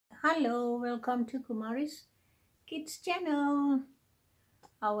Hello, welcome to Kumari's Kids channel.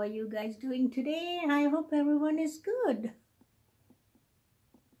 How are you guys doing today? I hope everyone is good.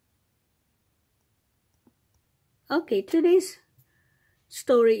 Okay, today's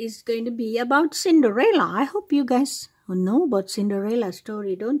story is going to be about Cinderella. I hope you guys know about Cinderella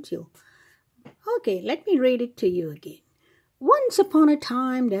story, don't you? Okay, let me read it to you again. Once upon a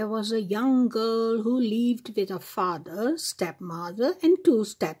time, there was a young girl who lived with a father, stepmother, and two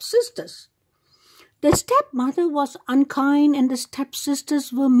stepsisters. The stepmother was unkind and the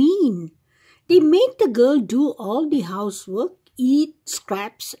stepsisters were mean. They made the girl do all the housework, eat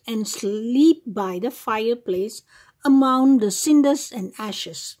scraps, and sleep by the fireplace among the cinders and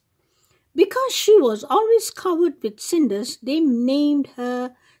ashes. Because she was always covered with cinders, they named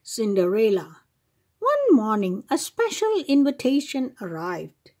her Cinderella. One morning, a special invitation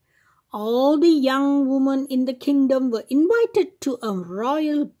arrived. All the young women in the kingdom were invited to a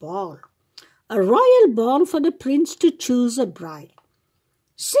royal ball for the prince to choose a bride.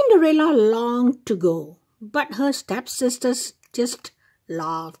 Cinderella longed to go, but her stepsisters just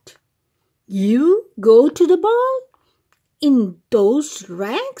laughed. "You go to the ball? In those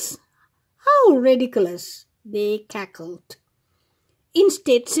rags? How ridiculous!" they cackled.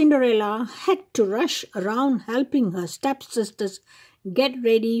 Instead, Cinderella had to rush around helping her stepsisters get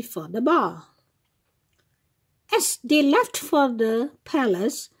ready for the ball. As they left for the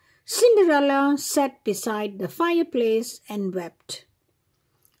palace, Cinderella sat beside the fireplace and wept.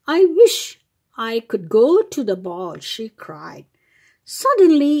 "I wish I could go to the ball," she cried.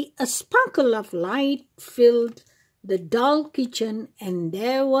 Suddenly, a sparkle of light filled the dull kitchen, and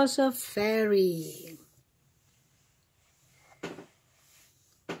there was a fairy.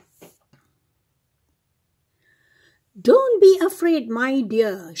 "Don't be afraid, my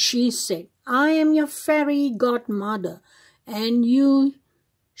dear," she said. "I am your fairy godmother, and you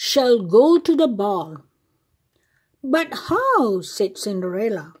shall go to the ball." "But how?" said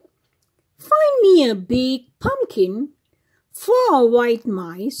Cinderella. "Find me a big pumpkin, 4 white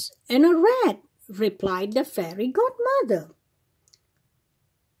mice, and a rat," replied the fairy godmother.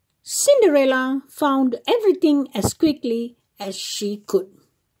 Cinderella found everything as quickly as she could.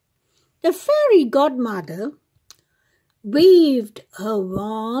 The fairy godmother waved her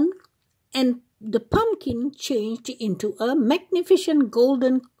wand, and the pumpkin changed into a magnificent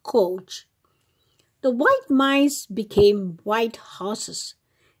golden coach. The white mice became white horses,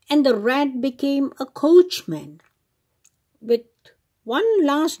 and the rat became a coachman. With one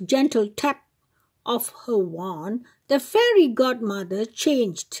last gentle tap of her wand, the fairy godmother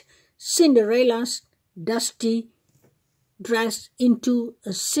changed Cinderella's dusty dress into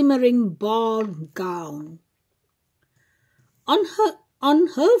a shimmering ball gown. On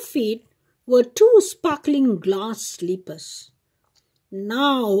her feet were 2 sparkling glass slippers.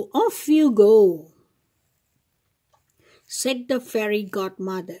 "Now off you go," said the fairy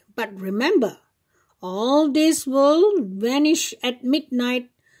godmother. "But remember, all this will vanish at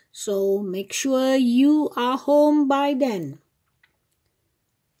midnight, so make sure you are home by then."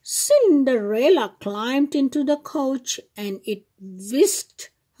 Cinderella climbed into the coach, and it whisked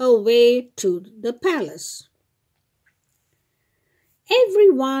her way to the palace.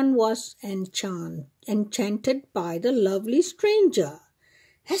 Everyone was enchanted by the lovely stranger,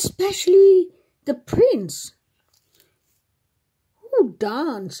 especially the prince, who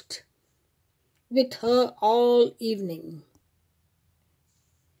danced with her all evening.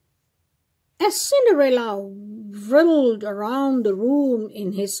 As Cinderella rolled around the room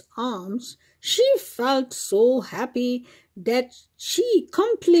in his arms, she felt so happy that she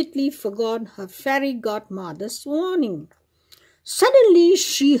completely forgot her fairy godmother's warning. Suddenly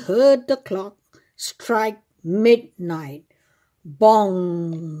she heard the clock strike midnight.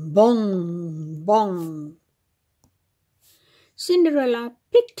 Bong, bong, bong. Cinderella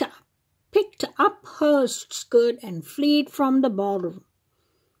picked up her skirt and fled from the ballroom.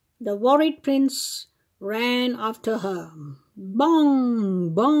 The worried prince ran after her.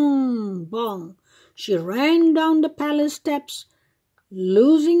 Bong, bong, bong. She ran down the palace steps,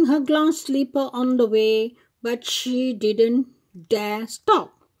 losing her glass slipper on the way, but she didn't dare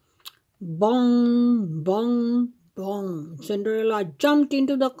stop. Bong, bong, bong. Cinderella jumped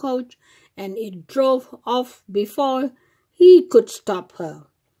into the coach, and it drove off before he could stop her.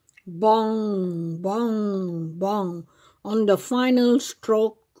 Bong, bong, bong. On the final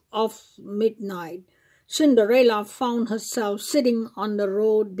stroke of midnight, Cinderella found herself sitting on the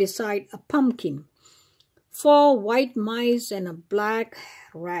road beside a pumpkin, 4 white mice, and a black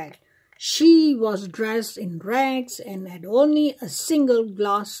rat. She was dressed in rags and had only a single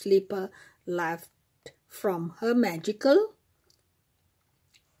glass slipper left from her magical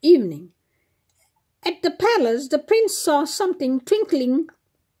evening. At the palace, the prince saw something twinkling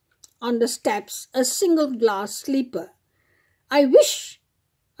on the steps, a single glass slipper. I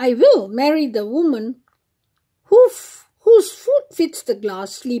will marry the woman whose foot fits the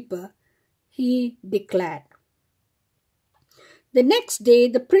glass slipper, he declared. The next day,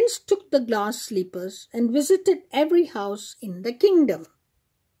 the prince took the glass slippers and visited every house in the kingdom.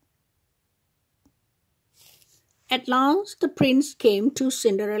 At last, the prince came to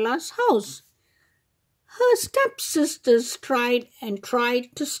Cinderella's house. Her stepsisters tried and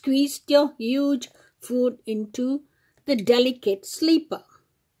tried to squeeze their huge foot into the delicate slipper.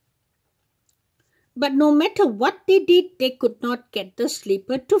 But no matter what they did, they could not get the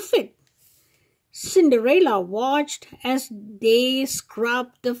slipper to fit. Cinderella watched as they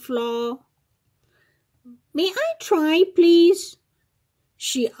scrubbed the floor. May I try, please?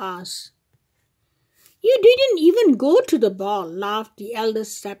 She asked. You didn't even go to the ball, laughed the elder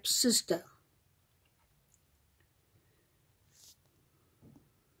stepsister.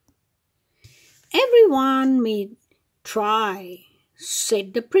 Everyone may try,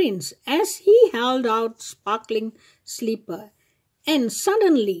 said the prince as he held out sparkling slipper, and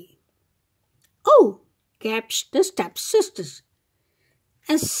suddenly, oh, gasped the stepsisters,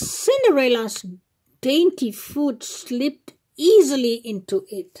 as Cinderella's dainty foot slipped easily into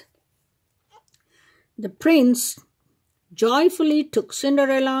it. The prince joyfully took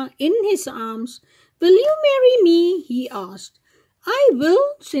Cinderella in his arms. Will you marry me? He asked. I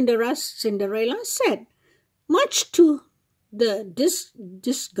will, Cinderella said, much to the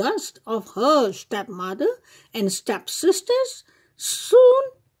disgust of her stepmother and stepsisters. Soon,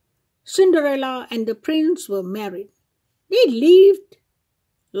 Cinderella and the prince were married. They lived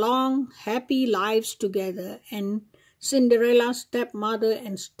long, happy lives together, and Cinderella's stepmother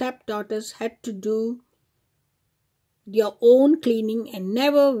and stepdaughters had to do their own cleaning and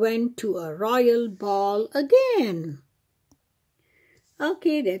never went to a royal ball again.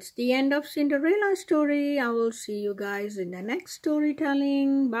 Okay, that's the end of Cinderella's story. I will see you guys in the next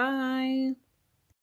storytelling. Bye.